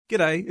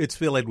G'day, it's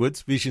Phil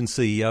Edwards, Vision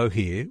CEO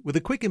here, with a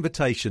quick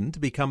invitation to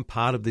become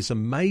part of this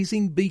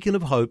amazing beacon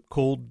of hope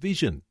called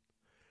Vision.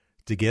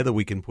 Together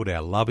we can put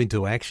our love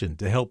into action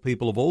to help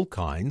people of all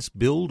kinds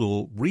build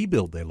or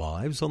rebuild their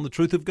lives on the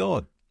truth of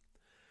God.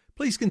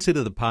 Please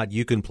consider the part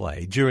you can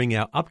play during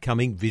our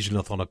upcoming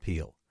Visionathon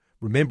appeal,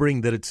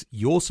 remembering that it's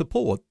your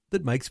support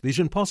that makes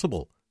Vision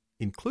possible,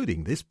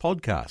 including this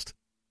podcast.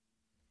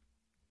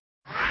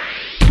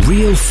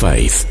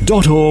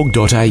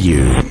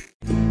 realfaith.org.au.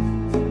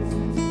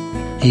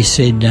 He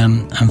said,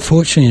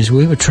 unfortunately, as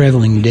we were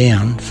travelling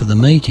down for the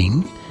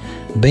meeting,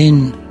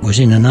 Ben was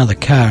in another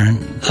car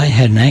and they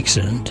had an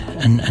accident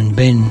and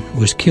Ben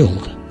was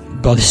killed.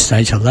 By this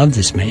stage, I loved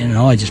this man and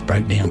I just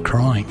broke down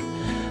crying.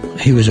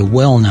 He was a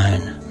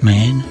well-known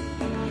man,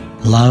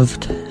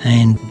 loved,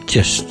 and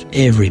just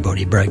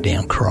everybody broke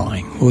down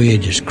crying. We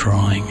were just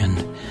crying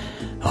and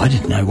I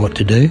didn't know what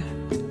to do.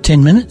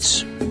 10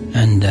 minutes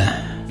and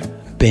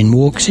Ben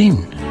walks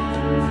in.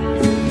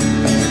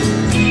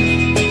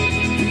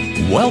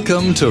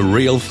 Welcome to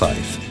Real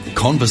Faith.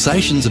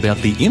 Conversations about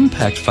the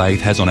impact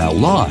faith has on our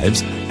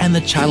lives and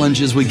the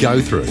challenges we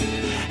go through,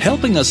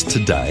 helping us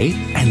today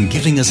and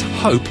giving us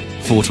hope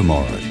for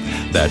tomorrow.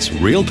 That's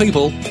real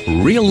people,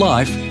 real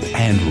life,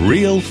 and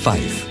real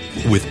faith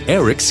with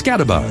Eric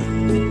Scatterbo.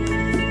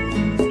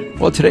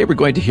 Well, today we're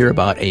going to hear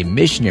about a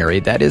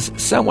missionary that is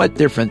somewhat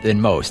different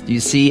than most.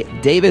 You see,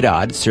 David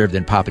Odd served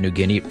in Papua New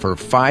Guinea for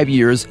 5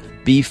 years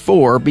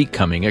before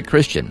becoming a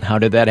Christian. How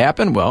did that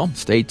happen? Well,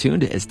 stay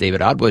tuned as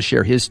David Odd will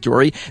share his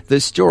story,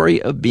 the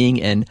story of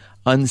being an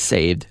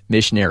unsaved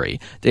missionary.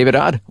 David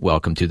Odd,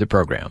 welcome to the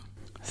program.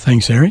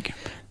 Thanks, Eric.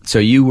 So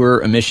you were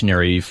a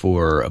missionary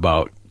for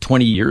about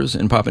 20 years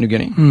in Papua New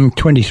Guinea?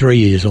 23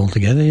 years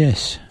altogether,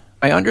 yes.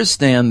 I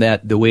understand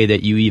that the way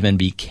that you even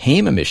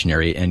became a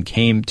missionary and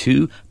came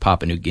to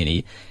Papua New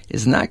Guinea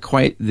is not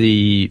quite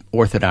the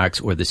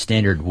orthodox or the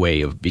standard way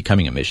of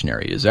becoming a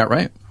missionary. Is that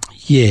right?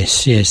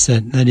 Yes,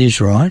 that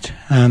is right.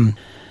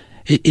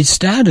 It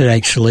started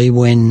actually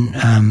when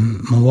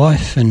my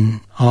wife and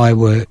I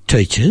were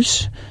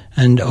teachers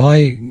and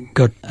I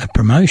got a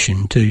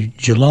promotion to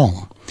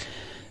Geelong.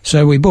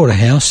 So we bought a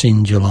house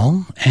in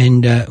Geelong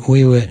and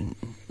we were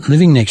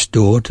living next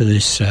door to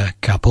this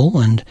couple,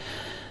 and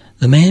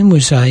the man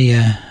was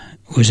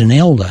an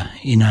elder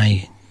in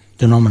a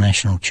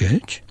denominational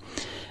church,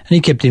 and he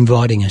kept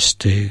inviting us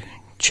to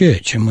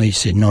church, and we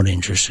said, not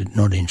interested.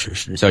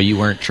 So you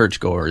weren't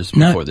churchgoers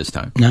before this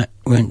time? No,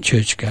 we weren't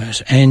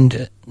churchgoers.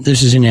 And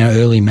this is in our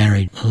early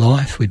married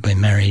life. We'd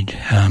been married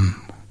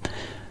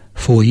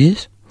 4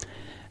 years,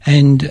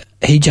 and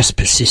he just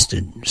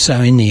persisted.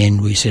 So in the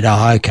end we said,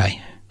 okay,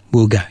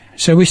 we'll go.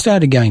 So we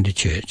started going to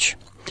church.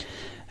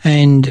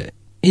 And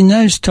in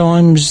those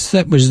times,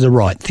 that was the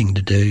right thing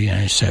to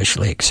do,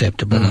 socially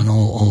acceptable and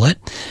all that.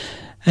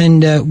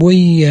 And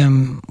we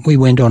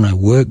went on a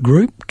work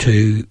group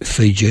to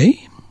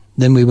Fiji.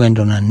 Then we went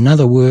on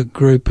another work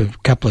group a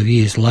couple of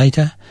years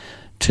later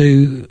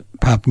to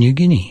Papua New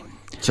Guinea.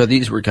 So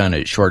these were kind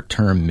of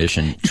short-term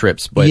mission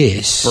trips, but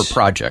yes, for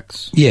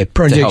projects. Yeah,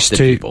 projects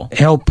to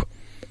help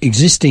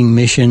existing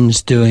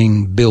missions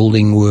doing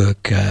building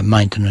work,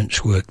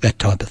 maintenance work, that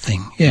type of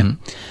thing. Yeah.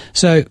 Mm-hmm.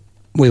 So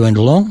we went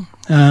along.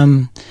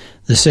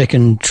 The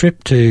second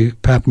trip to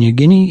Papua New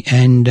Guinea,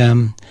 and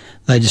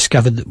they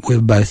discovered that we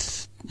were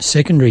both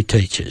secondary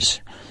teachers.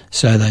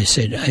 So they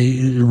said,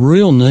 a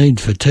real need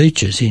for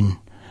teachers in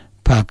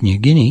Papua New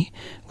Guinea,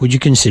 would you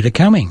consider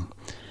coming?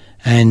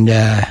 And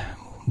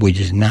we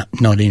just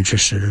not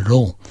interested at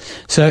all.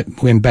 So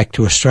we went back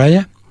to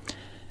Australia,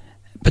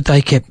 but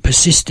they kept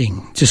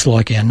persisting, just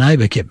like our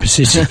neighbour kept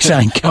persisting,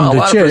 saying, come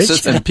to church. A lot of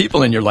persistent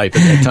people in your life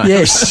at that time.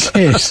 Yes.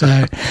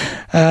 So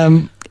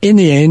in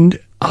the end,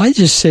 I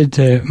just said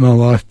to my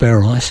wife,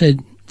 Beryl, I said,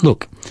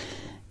 look,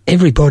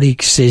 everybody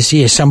says,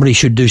 yeah, somebody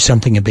should do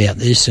something about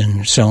this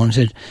and so on. I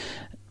said,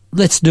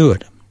 let's do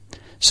it.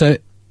 So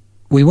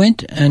we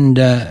went and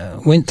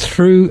went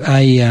through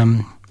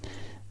a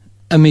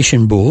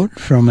mission board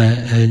from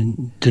a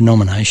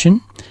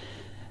denomination,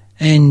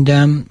 and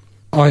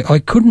I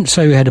couldn't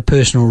say we had a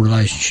personal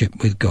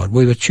relationship with God.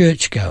 We were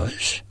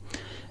churchgoers.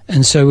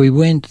 And so we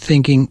went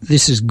thinking,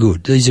 this is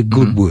good. These are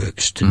good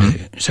works to do.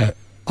 So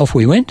off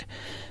we went.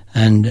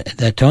 And at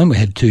that time we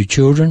had 2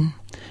 children,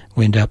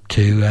 went up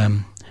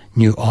to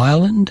New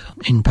Ireland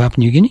in Papua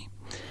New Guinea.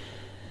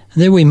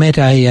 And there we met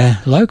a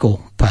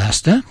local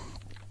pastor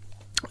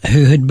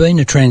who had been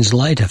a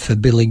translator for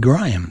Billy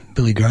Graham.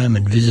 Billy Graham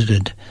had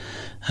visited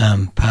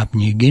Papua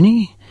New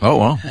Guinea. Oh,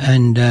 wow.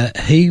 And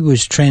he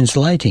was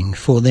translating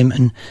for them,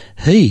 and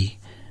he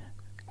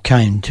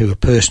came to a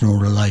personal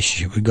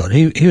relationship with God.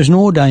 He was an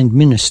ordained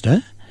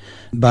minister,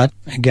 but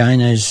again,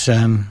 as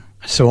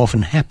so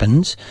often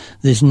happens,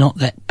 there's not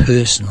that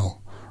personal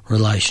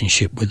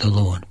relationship with the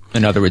Lord.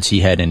 In other words,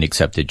 he hadn't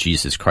accepted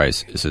Jesus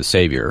Christ as a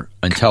Savior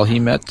until he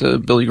met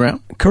Billy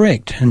Graham?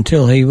 Correct,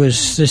 until he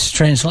was this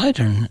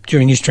translator. And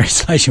during his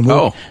translation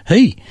work,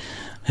 he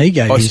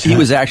gave his he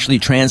was actually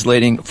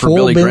translating for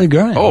Billy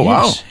Graham. Oh, yes,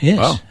 wow. Yes.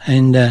 Wow.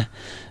 And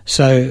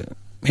so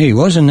here he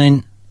was, and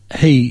then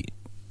he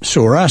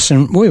saw us,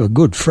 and we were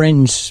good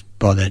friends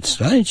by that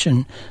stage,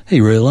 and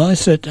he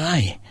realised that,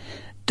 hey,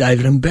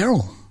 David and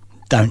Beryl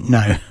don't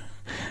have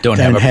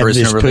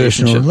this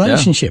personal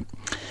relationship.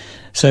 Yeah.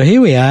 So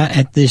here we are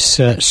at this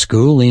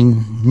school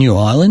in New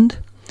Ireland,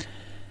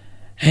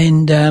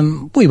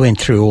 and we went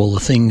through all the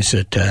things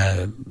that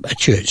a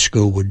church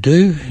school would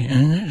do.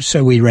 And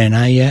so we ran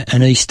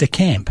an Easter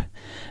camp,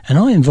 and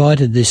I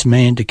invited this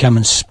man to come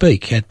and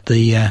speak at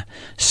the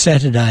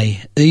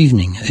Saturday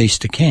evening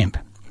Easter camp.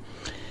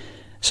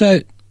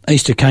 So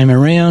Easter came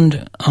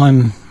around,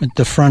 I'm at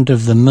the front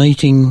of the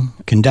meeting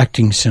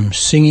conducting some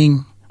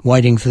singing,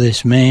 waiting for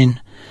this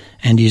man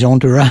and his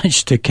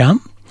entourage to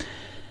come.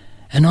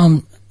 And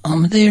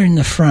I'm there in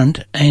the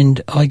front,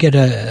 and I get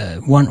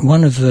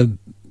one of the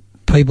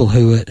people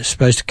who were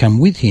supposed to come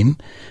with him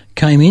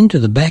came into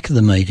the back of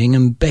the meeting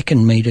and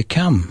beckoned me to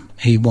come.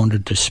 He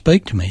wanted to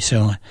speak to me,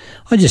 so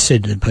I just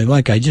said to the people,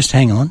 okay, just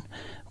hang on,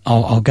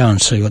 I'll go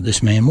and see what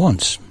this man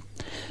wants.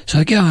 So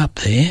I go up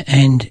there,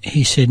 and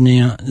he said,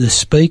 the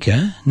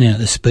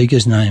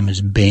speaker's name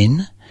is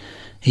Ben.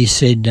 He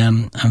said,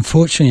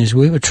 unfortunately, as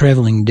we were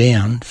travelling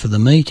down for the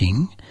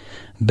meeting,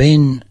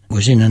 Ben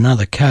was in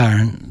another car,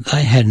 and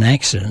they had an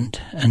accident,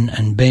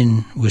 and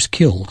Ben was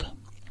killed.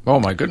 Oh,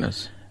 my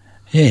goodness.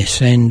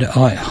 Yes, and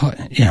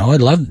I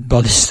loved,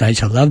 by this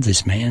stage, I loved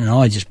this man, and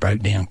I just broke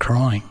down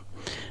crying.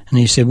 And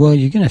he said, well,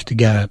 you're going to have to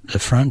go up the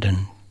front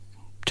and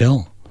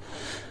tell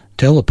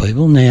the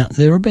people. Now,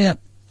 there are about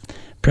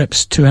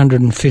perhaps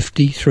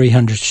 250,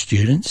 300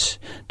 students,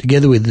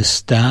 together with the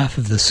staff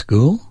of the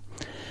school.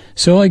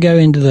 So I go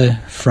into the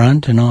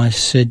front, and I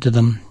said to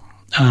them,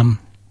 I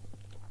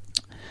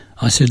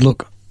said,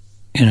 look,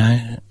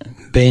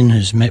 Ben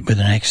has met with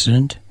an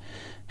accident,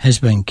 has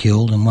been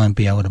killed, and won't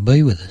be able to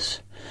be with us.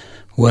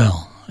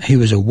 Well, he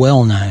was a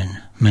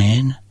well-known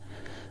man,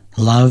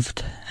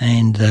 loved,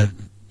 and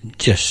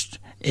just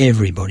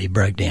everybody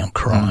broke down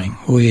crying.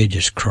 We were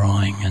just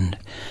crying, and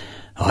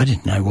I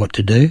didn't know what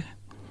to do.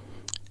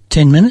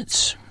 10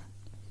 minutes,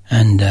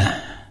 and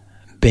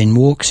Ben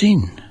walks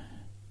in.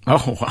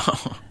 Oh,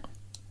 wow.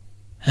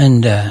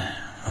 And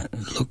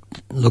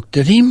looked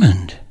at him,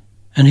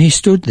 and he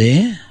stood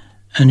there,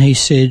 and he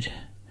said,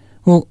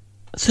 well,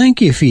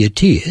 thank you for your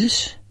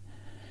tears.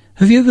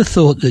 Have you ever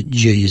thought that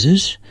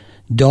Jesus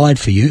died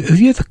for you? Have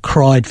you ever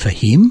cried for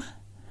him?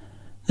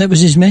 That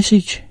was his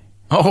message.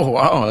 Oh,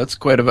 wow, that's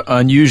quite an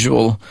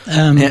unusual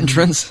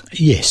entrance.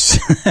 Yes.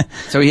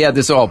 So he had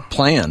this all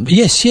planned.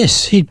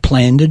 Yes, he'd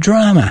planned a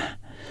drama.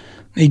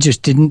 He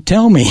just didn't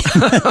tell me.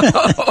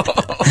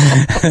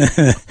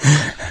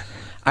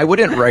 I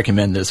wouldn't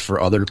recommend this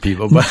for other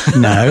people. But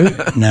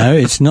No,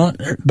 it's not.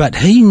 But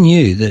he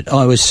knew that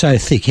I was so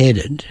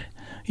thick-headed,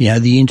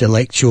 the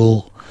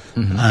intellectual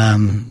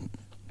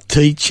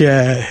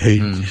teacher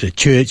who's a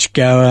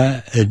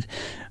churchgoer, had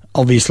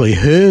obviously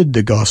heard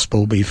the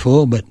gospel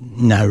before, but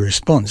no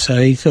response.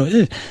 So he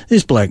thought,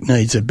 this bloke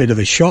needs a bit of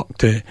a shock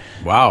to get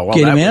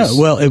him out.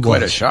 Well, it was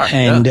quite a shock.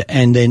 And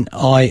then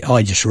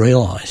I just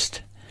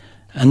realised,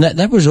 and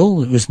that was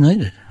all that was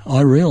needed.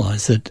 I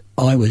realised that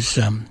I was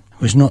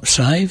not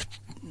saved,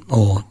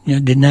 or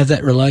didn't have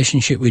that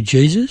relationship with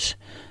Jesus,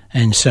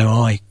 and so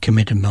I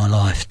committed my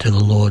life to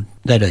the Lord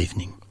that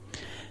evening,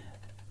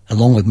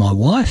 along with my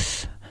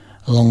wife,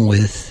 along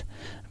with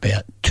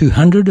about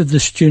 200 of the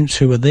students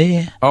who were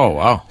there. Oh,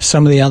 wow.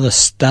 Some of the other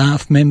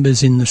staff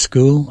members in the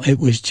school. It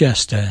was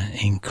just an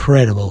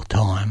incredible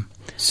time.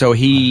 So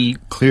he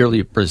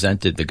clearly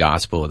presented the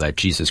gospel that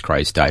Jesus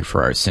Christ died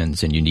for our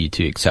sins, and you need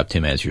to accept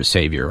him as your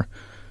Savior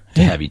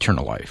to have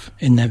eternal life.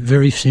 In that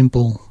very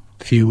simple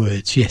few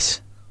words,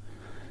 yes.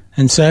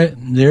 And so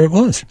there it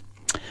was.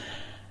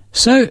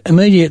 So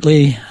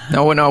immediately...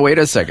 No, wait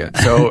a second.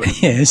 So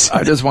yes.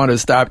 I just want to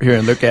stop here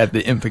and look at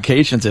the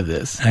implications of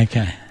this.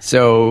 Okay.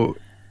 So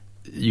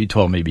you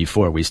told me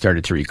before we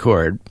started to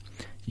record,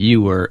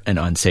 you were an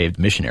unsaved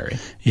missionary.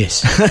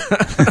 Yes.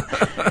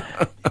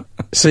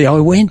 See, I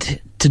went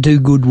to do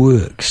good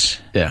works.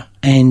 Yeah.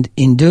 And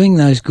in doing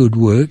those good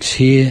works,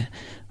 here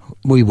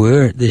we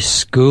were at this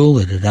school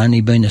that had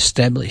only been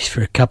established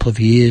for a couple of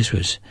years,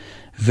 was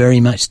very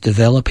much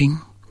developing.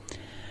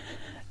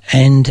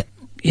 And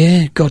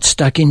got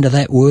stuck into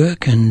that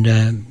work, and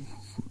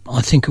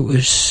I think it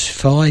was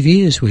 5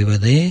 years we were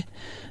there.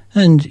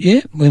 And,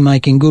 we're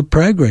making good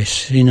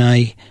progress in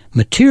a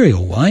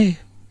material way,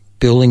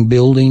 building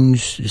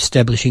buildings,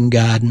 establishing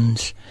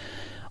gardens,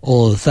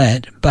 all of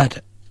that.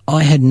 But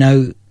I had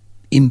no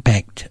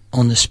impact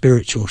on the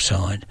spiritual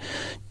side.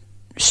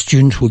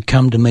 Students would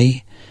come to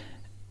me,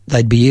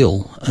 they'd be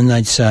ill, and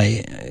they'd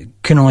say,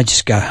 can I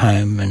just go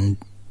home and,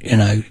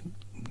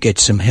 get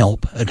some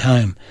help at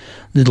home?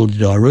 Little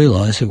did I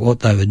realise that what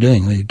they were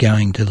doing was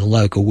going to the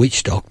local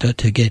witch doctor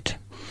to get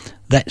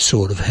that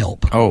sort of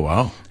help. Oh,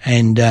 wow.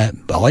 And I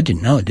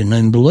didn't know. I didn't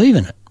even believe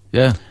in it.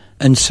 Yeah.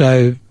 And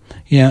so,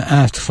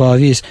 after 5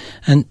 years,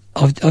 and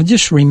I've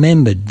just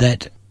remembered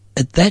that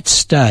at that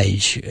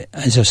stage,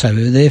 as I say,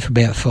 we were there for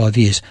about 5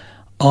 years,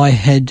 I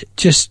had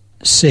just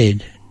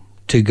said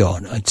to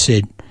God, I'd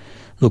said,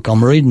 look,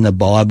 I'm reading the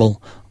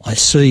Bible, I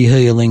see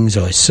healings,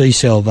 I see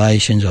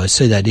salvations, I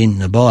see that in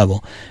the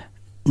Bible,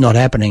 not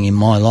happening in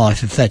my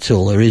life. If that's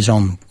all there is,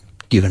 I'm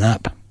giving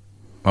up.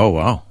 Oh,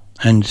 wow.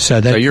 And so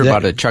you're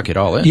about to chuck it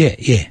all in.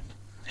 Yeah.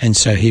 And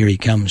so here he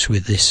comes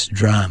with this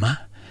drama.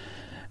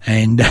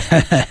 And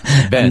Ben.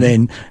 and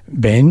then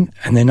Ben,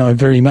 and then I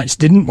very much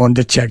didn't want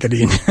to chuck it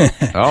in.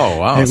 Oh,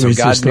 wow. So God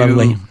just knew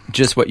lovely.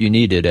 just what you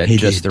needed at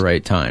just the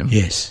right time.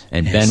 Yes.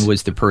 And yes. Ben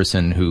was the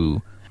person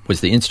who was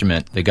the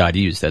instrument that God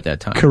used at that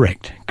time.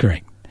 Correct.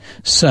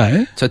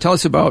 So tell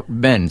us about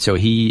Ben. So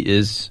he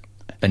is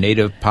a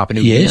native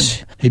Papua New Guinean?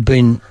 Yes. He'd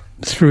been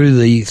through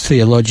the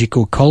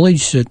theological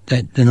college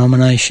that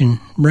denomination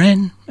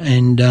ran,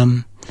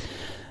 and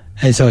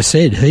as I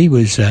said, he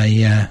was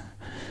he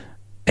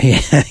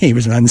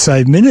was an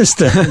unsaved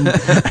minister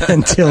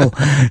until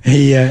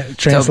he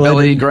translated.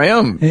 Billy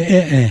Graham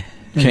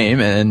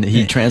came and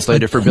he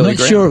translated for Billy Graham. I'm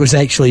not sure it was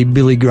actually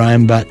Billy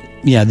Graham, but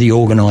the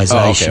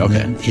organisation. Oh,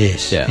 okay.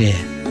 Yes. Yeah.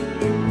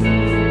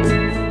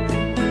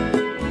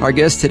 Our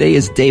guest today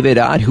is David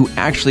Ott, who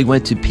actually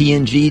went to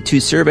PNG to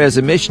serve as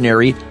a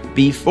missionary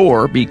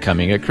before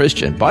becoming a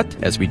Christian. But,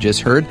 as we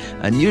just heard,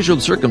 unusual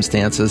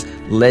circumstances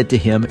led to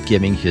him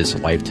giving his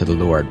life to the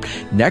Lord.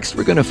 Next,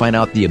 we're going to find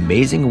out the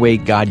amazing way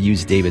God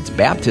used David's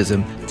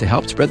baptism to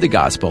help spread the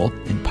gospel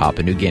in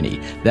Papua New Guinea.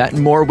 That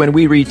and more when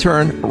we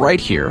return right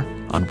here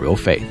on Real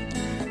Faith.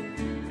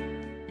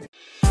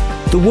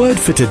 The Word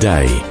for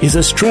Today is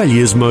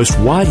Australia's most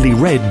widely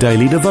read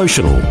daily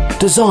devotional,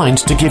 designed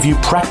to give you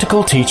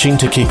practical teaching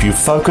to keep you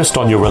focused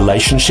on your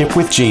relationship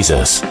with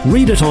Jesus.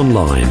 Read it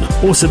online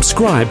or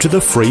subscribe to the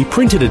free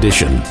printed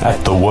edition at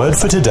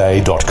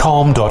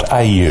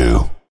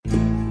thewordfortoday.com.au.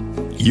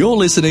 You're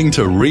listening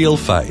to Real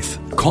Faith,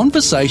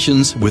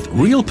 conversations with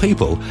real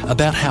people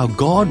about how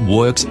God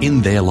works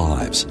in their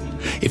lives.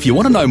 If you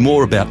want to know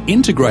more about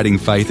integrating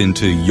faith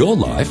into your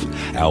life,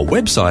 our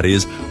website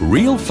is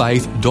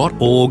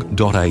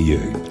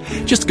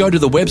realfaith.org.au. Just go to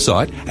the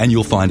website and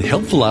you'll find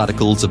helpful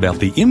articles about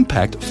the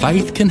impact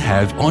faith can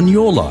have on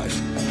your life.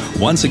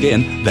 Once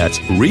again, that's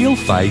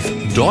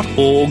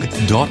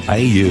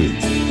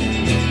realfaith.org.au.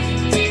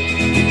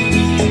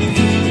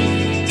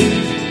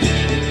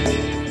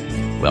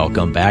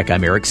 Welcome back.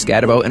 I'm Eric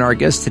Scatabo, and our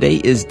guest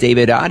today is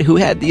David Ott, who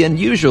had the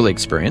unusual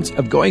experience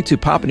of going to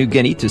Papua New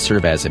Guinea to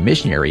serve as a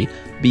missionary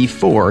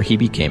before he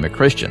became a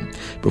Christian.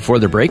 Before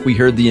the break, we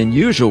heard the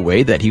unusual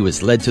way that he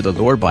was led to the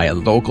Lord by a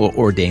local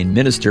ordained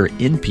minister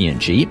in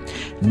PNG.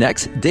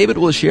 Next, David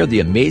will share the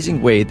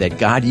amazing way that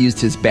God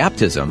used his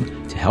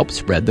baptism to help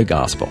spread the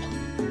gospel.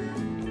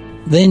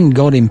 Then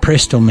God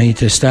impressed on me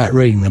to start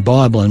reading the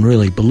Bible and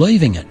really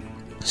believing it.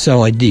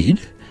 So I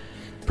did.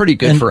 Pretty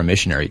good for a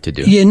missionary to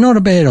do. Yeah, not a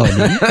bad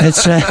idea.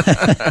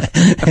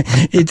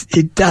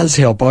 It does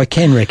help. I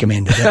can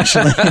recommend it,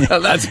 actually.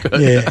 That's good.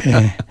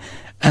 Yeah.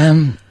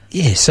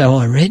 So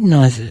I read and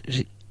I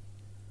thought,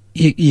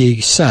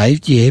 you're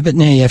saved, but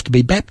now you have to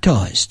be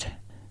baptised.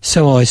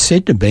 So I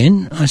said to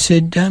Ben,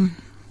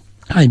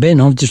 hey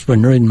Ben, I've just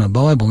been reading my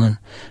Bible and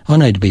I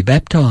need to be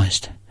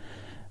baptised,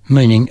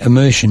 meaning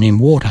immersion in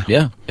water.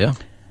 Yeah.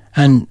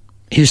 And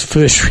his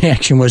first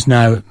reaction was,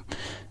 no,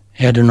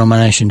 our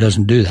denomination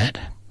doesn't do that.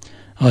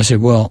 I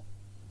said, well,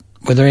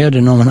 whether our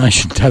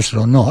denomination does it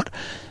or not,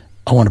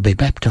 I want to be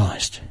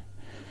baptised. He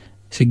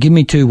said, give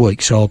me 2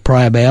 weeks. I'll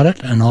pray about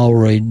it and I'll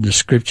read the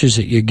scriptures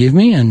that you give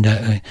me. And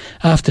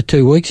after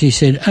 2 weeks, he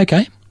said,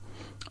 okay,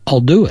 I'll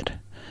do it.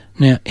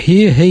 Now,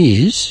 here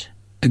he is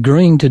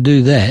agreeing to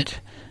do that,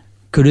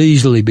 could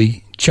easily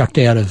be chucked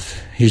out of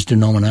his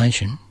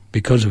denomination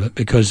because of it,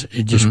 because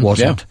it just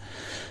wasn't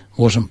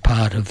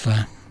part of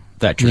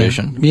that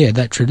tradition.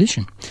 That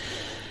tradition.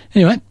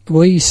 Anyway,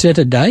 we set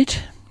a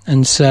date,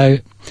 and so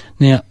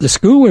now the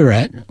school we were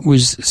at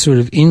was sort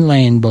of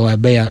inland by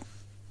about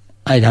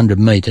 800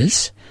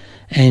 metres,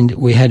 and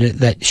we had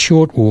that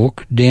short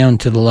walk down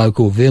to the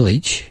local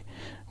village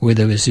where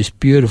there was this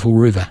beautiful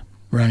river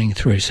running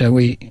through. So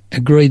we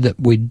agreed that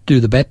we'd do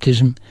the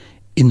baptism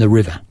in the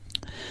river.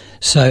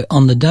 So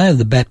on the day of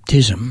the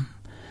baptism,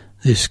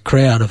 this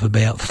crowd of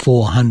about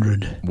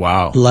 400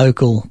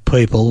 local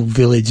people,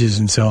 villagers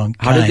and so on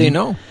How did they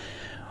know?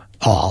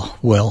 Oh,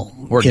 well,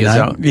 word gets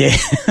out. Yeah,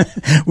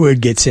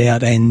 word gets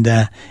out, and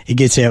it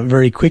gets out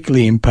very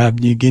quickly in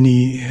Papua New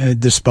Guinea,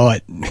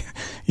 despite,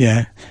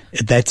 at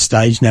that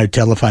stage, no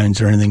telephones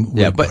or anything.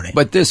 Yeah,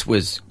 but this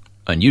was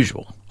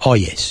unusual. Oh,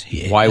 yes.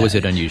 Yeah. Why was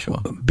it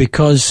unusual?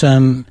 Because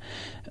I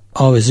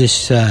was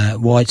this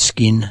white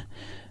skin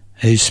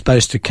who's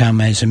supposed to come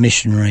as a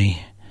missionary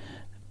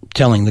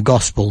telling the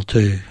gospel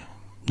to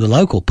the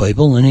local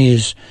people, and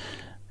here's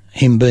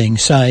him being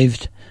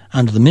saved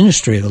under the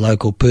ministry of a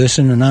local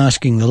person and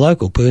asking the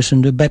local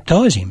person to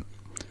baptise him.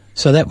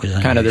 So that was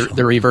unusual. Kind of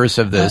the reverse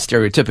of the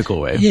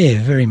stereotypical way.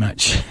 Yeah, very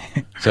much.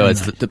 So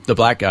it's the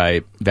black guy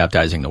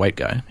baptizing the white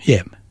guy.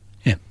 Yeah.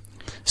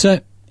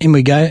 So in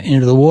we go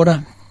into the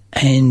water,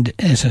 and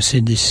as I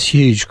said, this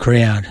huge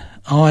crowd.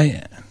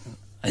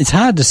 It's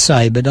hard to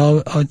say, but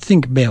I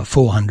think about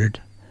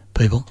 400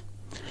 people.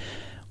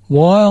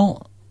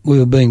 While we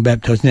were being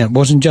baptised. Now, it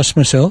wasn't just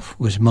myself, it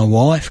was my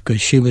wife,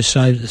 because she was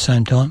saved at the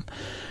same time,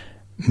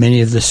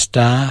 many of the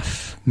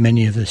staff,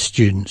 many of the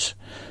students.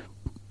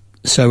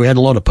 So we had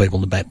a lot of people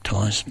to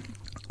baptise.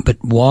 But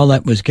while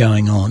that was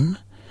going on,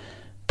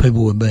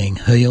 people were being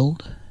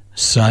healed,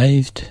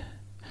 saved,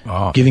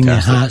 giving their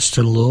hearts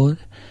to the Lord,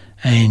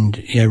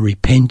 and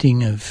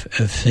repenting of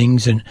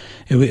things. And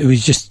it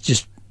was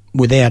just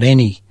without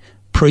any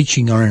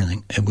preaching or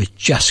anything. It was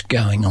just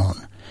going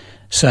on.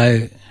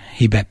 So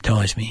he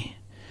baptised me.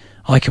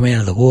 I came out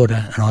of the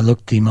water and I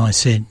looked at him. I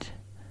said,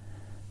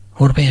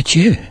 "What about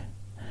you?"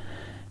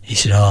 He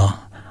said, "I'm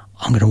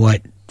going to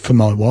wait for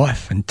my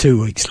wife." And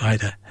 2 weeks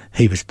later,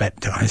 he was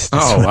baptised.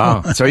 Oh,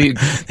 wow. So you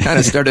kind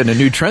of started a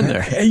new trend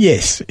there.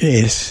 Yes.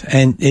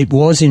 And it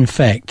was, in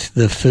fact,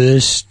 the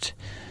first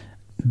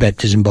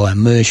baptism by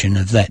immersion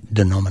of that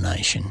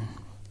denomination.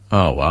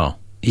 Oh, wow.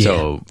 Yeah.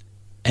 So,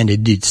 and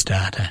it did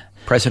start a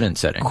precedent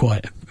setting.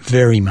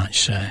 Very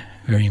much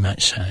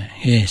so,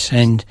 yes.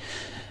 And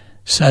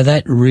so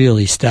that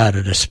really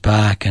started a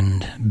spark,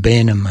 and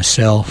Ben and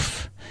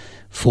myself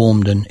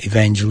formed an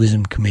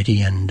evangelism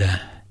committee, and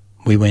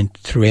we went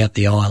throughout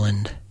the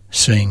island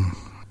seeing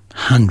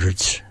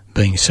hundreds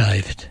being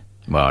saved.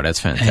 Wow, that's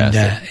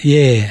fantastic.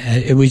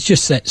 And it was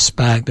just that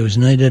spark that was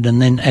needed.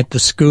 And then at the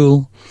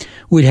school,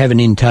 we'd have an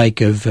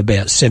intake of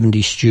about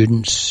 70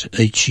 students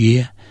each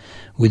year.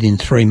 Within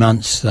 3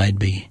 months, they'd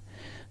be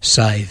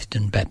saved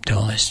and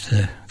baptised,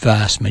 the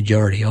vast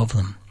majority of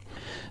them.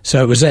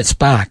 So it was that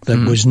spark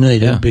that was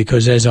needed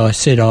because, as I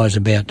said, I was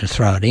about to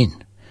throw it in.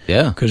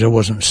 Yeah. Because I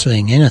wasn't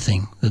seeing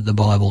anything that the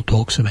Bible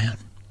talks about.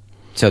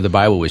 So the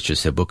Bible was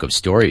just a book of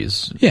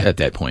stories at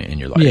that point in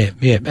your life.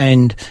 Yeah.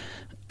 And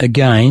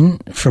again,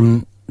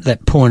 from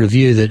that point of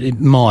view, that it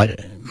might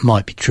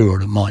be true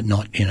or it might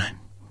not,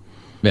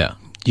 Yeah.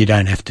 You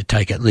don't have to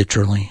take it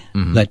literally,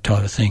 that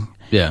type of thing.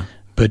 Yeah.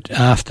 But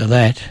after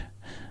that,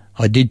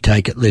 I did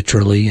take it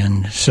literally,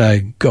 and so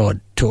God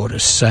taught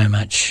us so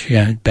much,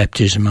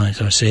 baptism,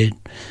 as I said,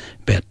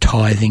 about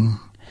tithing,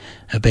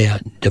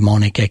 about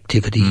demonic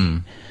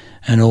activity,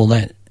 and all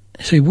that.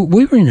 See,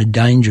 we were in a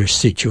dangerous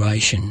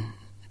situation,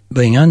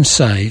 being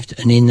unsaved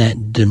and in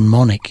that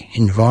demonic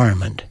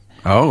environment.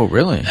 Oh,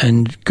 really?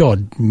 And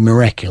God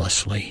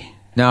miraculously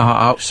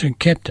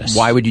kept us.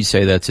 Why would you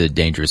say that's a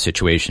dangerous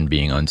situation,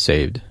 being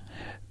unsaved?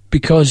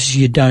 Because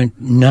you don't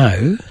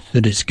know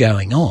that it's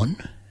going on,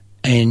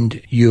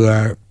 and you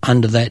are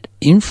under that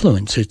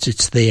influence.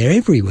 It's there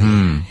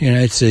everywhere.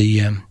 It's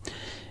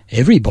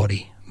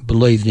everybody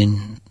believed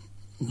in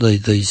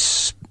the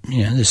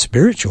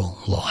spiritual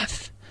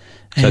life.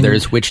 So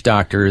there's witch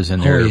doctors,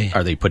 and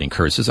are they putting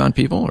curses on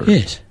people? Or?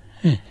 Yes.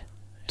 Yeah.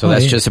 So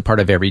that's just a part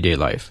of everyday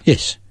life.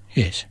 Yes.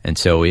 And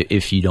so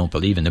if you don't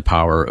believe in the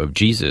power of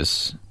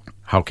Jesus,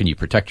 how can you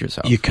protect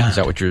yourself? You can't. Is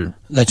that what you're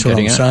That's what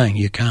I'm saying.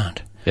 You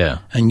can't. Yeah.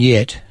 And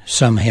yet,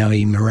 somehow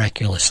he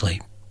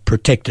miraculously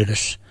protected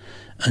us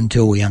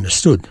until we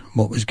understood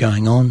what was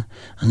going on,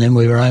 and then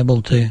we were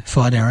able to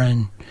fight our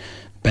own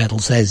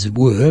battles, as it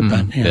were,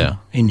 but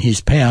in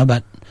his power.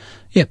 But,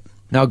 yep.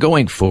 Now,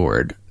 going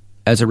forward,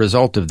 as a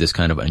result of this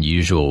kind of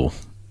unusual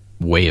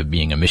way of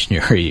being a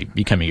missionary,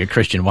 becoming a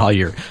Christian while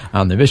you're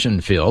on the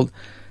mission field,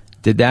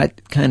 did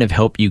that kind of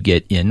help you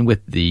get in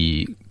with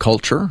the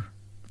culture?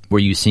 Were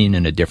you seen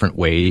in a different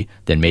way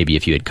than maybe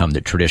if you had come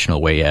the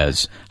traditional way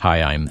as,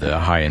 "Hi, I'm the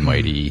high and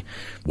mighty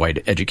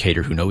white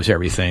educator who knows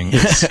everything"?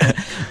 Yes.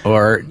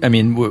 Or, I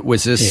mean,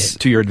 was this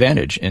to your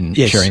advantage in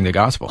sharing the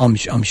gospel?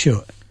 I'm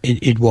sure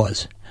it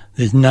was.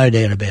 There's no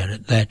doubt about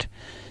it that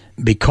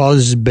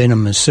because Ben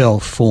and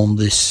myself formed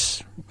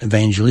this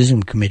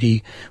evangelism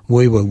committee,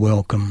 we were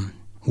welcome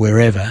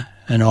wherever,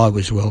 and I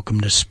was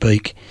welcome to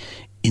speak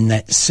in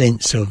that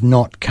sense of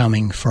not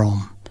coming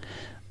from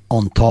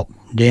on top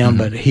down,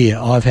 but here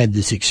I've had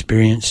this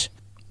experience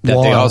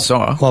that they all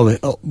saw,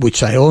 which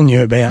they all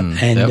knew about,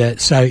 and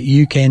so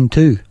you can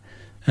too.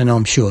 And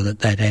I'm sure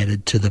that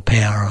added to the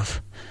power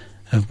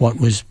of what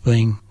was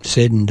being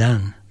said and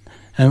done,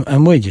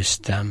 and we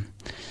just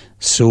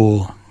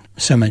saw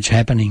so much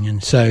happening,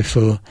 and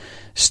so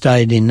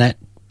stayed in that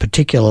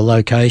particular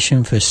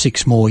location for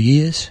 6 more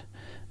years,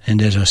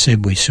 and as I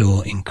said, we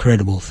saw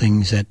incredible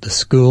things at the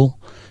school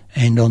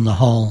and on the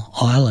whole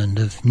island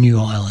of New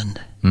Ireland.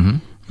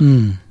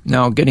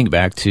 Now, getting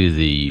back to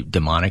the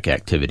demonic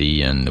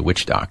activity and the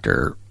witch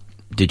doctor,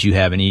 did you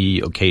have any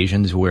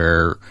occasions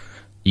where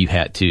you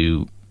had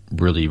to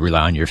really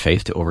rely on your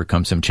faith to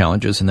overcome some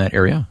challenges in that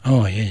area?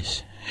 Oh,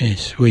 yes.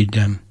 We'd,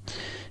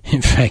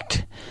 in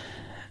fact,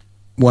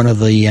 one of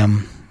the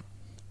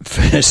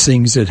first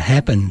things that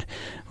happened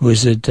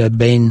was that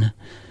Ben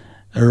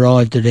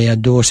arrived at our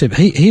doorstep.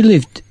 He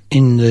lived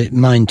in the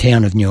main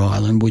town of New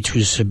Ireland, which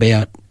was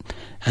about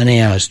an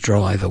hour's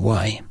drive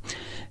away.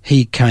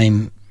 He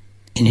came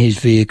in his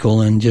vehicle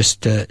and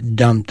just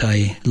dumped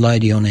a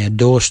lady on our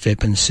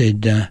doorstep and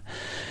said,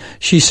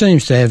 "She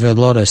seems to have a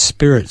lot of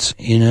spirits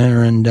in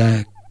her,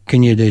 and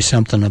can you do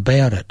something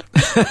about it?"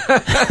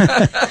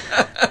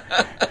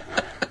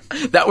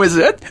 That was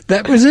it?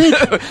 That was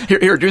it.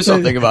 Here, do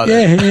something about it.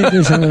 Yeah,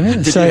 do something about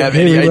it. Did you have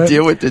any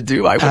idea what to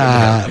do? I wouldn't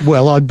have.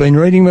 Well, I'd been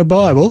reading the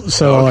Bible,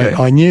 so Okay.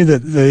 I knew that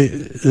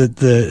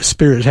the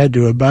spirit had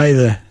to obey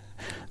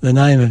the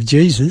name of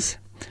Jesus.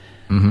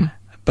 Mm-hmm.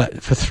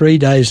 But for 3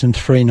 days and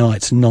 3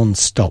 nights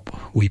non-stop,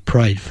 we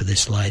prayed for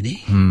this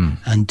lady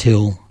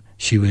until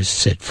she was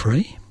set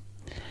free.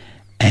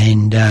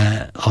 And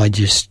I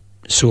just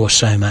saw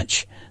so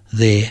much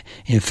there.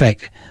 In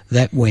fact,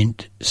 that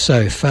went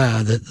so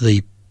far that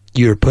the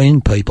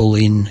European people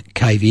in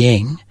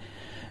Kavieng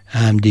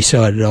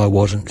decided I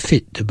wasn't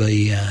fit to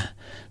be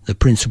the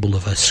principal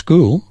of a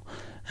school,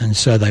 and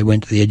so they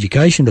went to the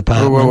education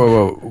department.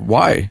 Whoa.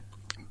 Why?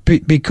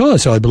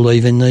 Because I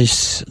believe in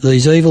these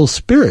evil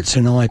spirits,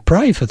 and I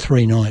pray for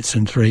 3 nights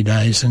and 3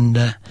 days.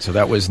 And So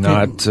that was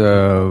not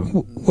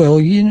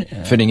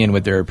fitting in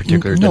with their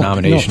particular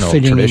denominational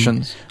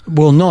traditions?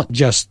 Well, not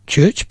just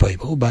church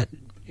people, but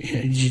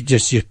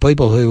just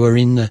people who are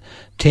in the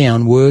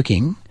town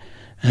working.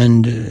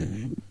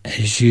 And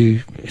as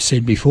you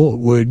said before,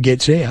 word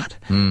gets out.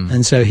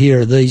 And so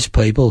here are these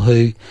people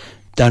who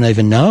don't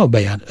even know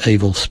about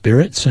evil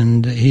spirits,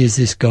 and here's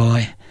this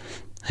guy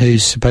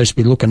who's supposed to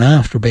be looking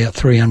after about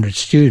 300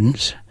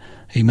 students.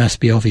 He must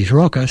be off his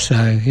rocker,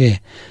 so yeah,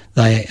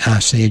 they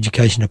asked the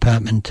education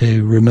department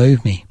to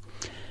remove me.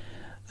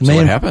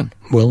 What happened?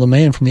 Well, the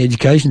man from the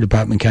education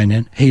department came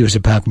down. He was a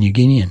Papua New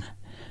Guinean.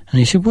 And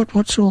he said,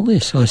 what's all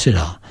this? I said,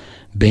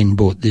 Ben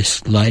bought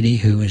this lady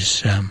who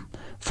was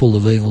full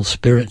of evil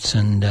spirits,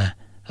 and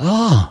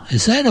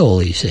is that all?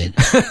 He said.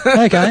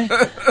 Okay.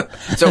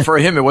 So for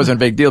him, it wasn't a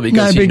big deal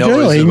because no big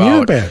deal. He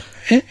knew about it.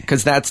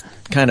 Because that's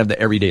kind of the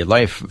everyday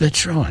life.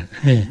 That's right.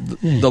 Yeah.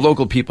 The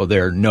local people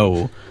there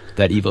know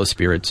that evil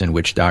spirits and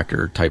witch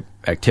doctor type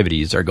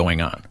activities are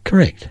going on.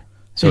 Correct.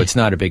 So it's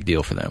not a big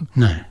deal for them.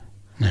 No.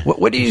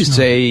 What do you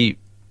say?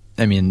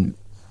 I mean,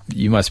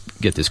 you must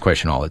get this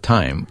question all the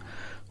time.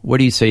 What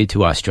do you say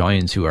to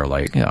Australians who are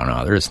like,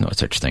 no, there is no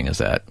such thing as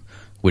that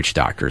witch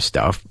doctor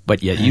stuff,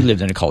 but yet you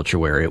lived in a culture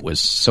where it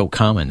was so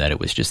common that it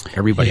was just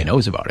everybody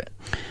knows about it?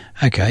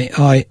 Okay.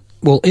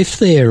 If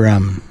they're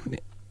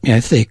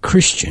if they're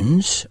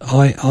Christians,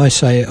 I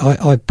say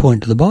I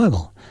point to the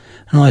Bible,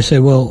 and I say,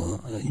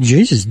 well,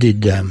 Jesus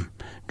did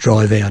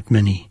drive out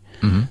many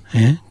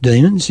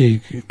demons.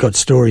 You've got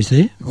stories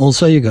there.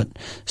 Also, you've got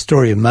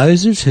story of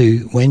Moses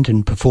who went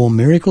and performed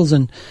miracles,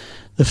 and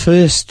the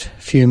first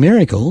few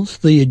miracles,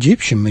 the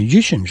Egyptian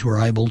magicians were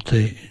able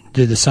to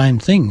do the same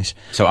things.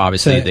 So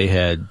obviously they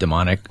had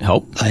demonic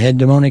help? They had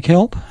demonic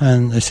help,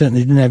 and they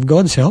certainly didn't have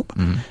God's help.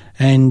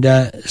 And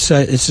so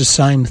it's the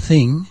same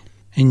thing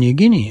in New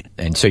Guinea.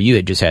 And so you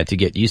had just had to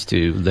get used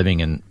to living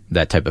in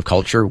that type of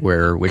culture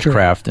where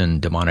witchcraft and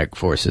demonic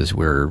forces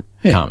were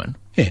common.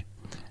 Yeah.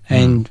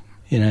 And,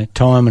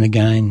 time and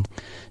again,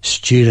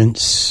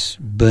 students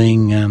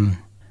being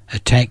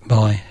attacked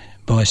by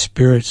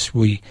spirits.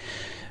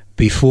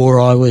 Before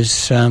I was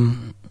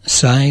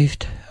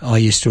saved, I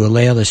used to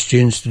allow the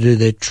students to do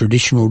their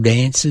traditional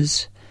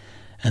dances,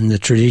 and the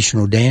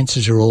traditional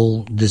dances are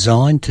all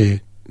designed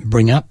to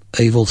bring up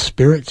evil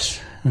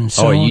spirits and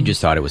so on. You just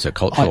thought it was a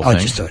cultural thing? I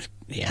just thought,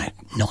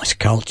 nice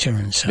culture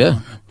and so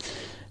on.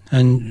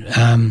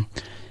 And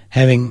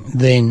having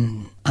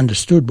then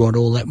understood what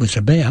all that was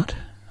about,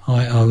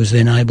 I was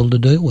then able to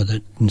deal with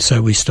it, and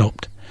so we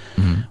stopped.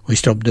 We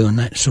stopped doing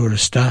that sort of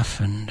stuff,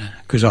 and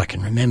because I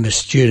can remember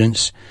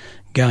students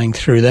going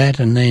through that,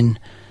 and then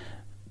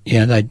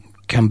they'd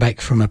come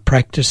back from a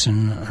practice,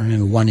 and I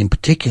remember one in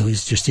particular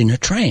was just in a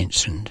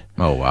trance, and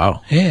oh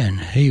wow, and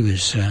he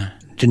was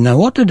didn't know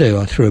what to do.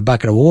 I threw a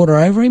bucket of water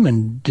over him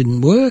and it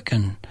didn't work,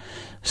 and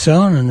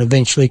so on, and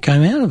eventually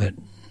came out of it.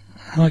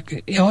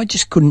 I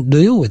just couldn't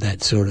deal with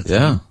that sort of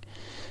thing.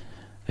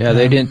 Yeah,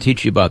 they didn't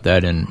teach you about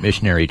that in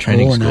missionary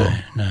training school.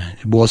 No,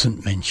 it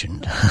wasn't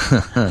mentioned.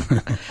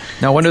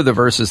 Now, one of the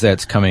verses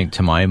that's coming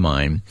to my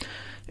mind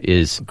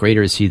is,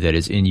 greater is he that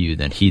is in you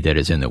than he that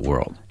is in the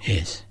world.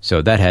 Yes.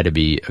 So that had to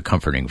be a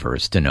comforting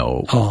verse to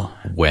know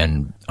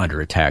when under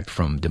attack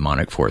from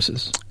demonic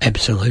forces.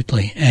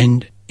 Absolutely.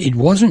 And it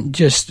wasn't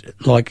just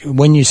like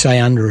when you say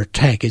under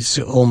attack, it's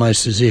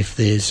almost as if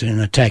there's an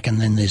attack and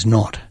then there's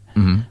not.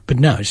 But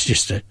no, it's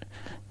just a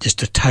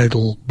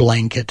total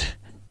blanket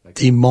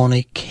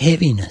demonic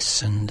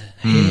heaviness, and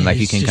like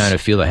you can kind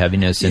of feel the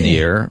heaviness in the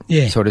air,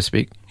 so to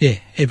speak. Yeah,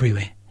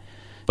 everywhere.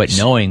 But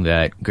knowing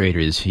that greater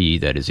is he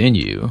that is in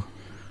you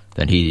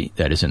than he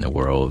that is in the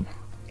world,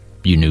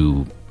 you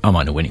knew, I'm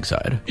on the winning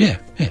side. Yeah.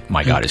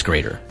 My God is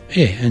greater.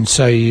 Yeah, and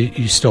so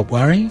you stop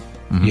worrying.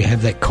 You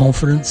have that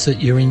confidence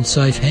that you're in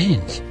safe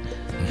hands,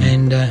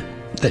 and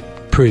that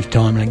proved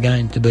time and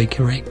again to be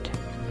correct.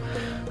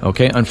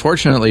 Okay,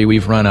 unfortunately,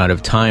 we've run out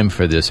of time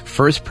for this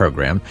first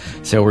program,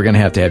 so we're going to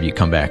have you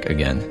come back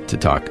again to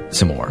talk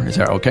some more. Is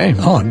that okay?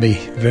 Oh, I'd be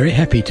very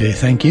happy to.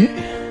 Thank you.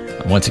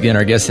 Once again,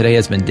 our guest today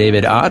has been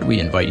David Odd. We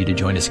invite you to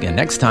join us again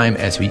next time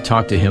as we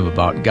talk to him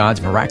about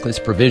God's miraculous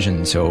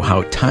provision. So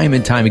how time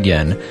and time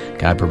again,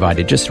 God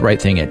provided just the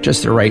right thing at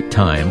just the right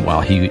time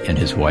while he and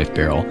his wife,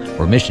 Beryl,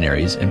 were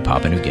missionaries in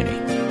Papua New Guinea.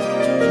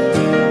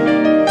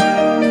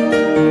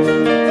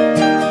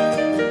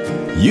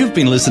 You've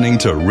been listening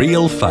to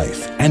Real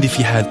Faith, and if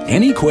you have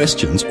any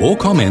questions or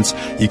comments,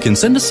 you can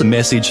send us a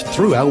message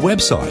through our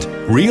website,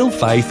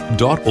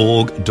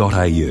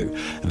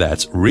 realfaith.org.au.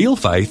 That's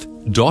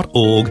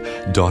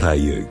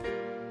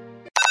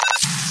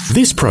realfaith.org.au.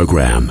 This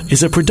program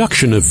is a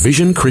production of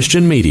Vision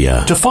Christian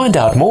Media. To find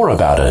out more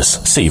about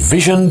us, see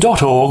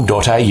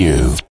vision.org.au.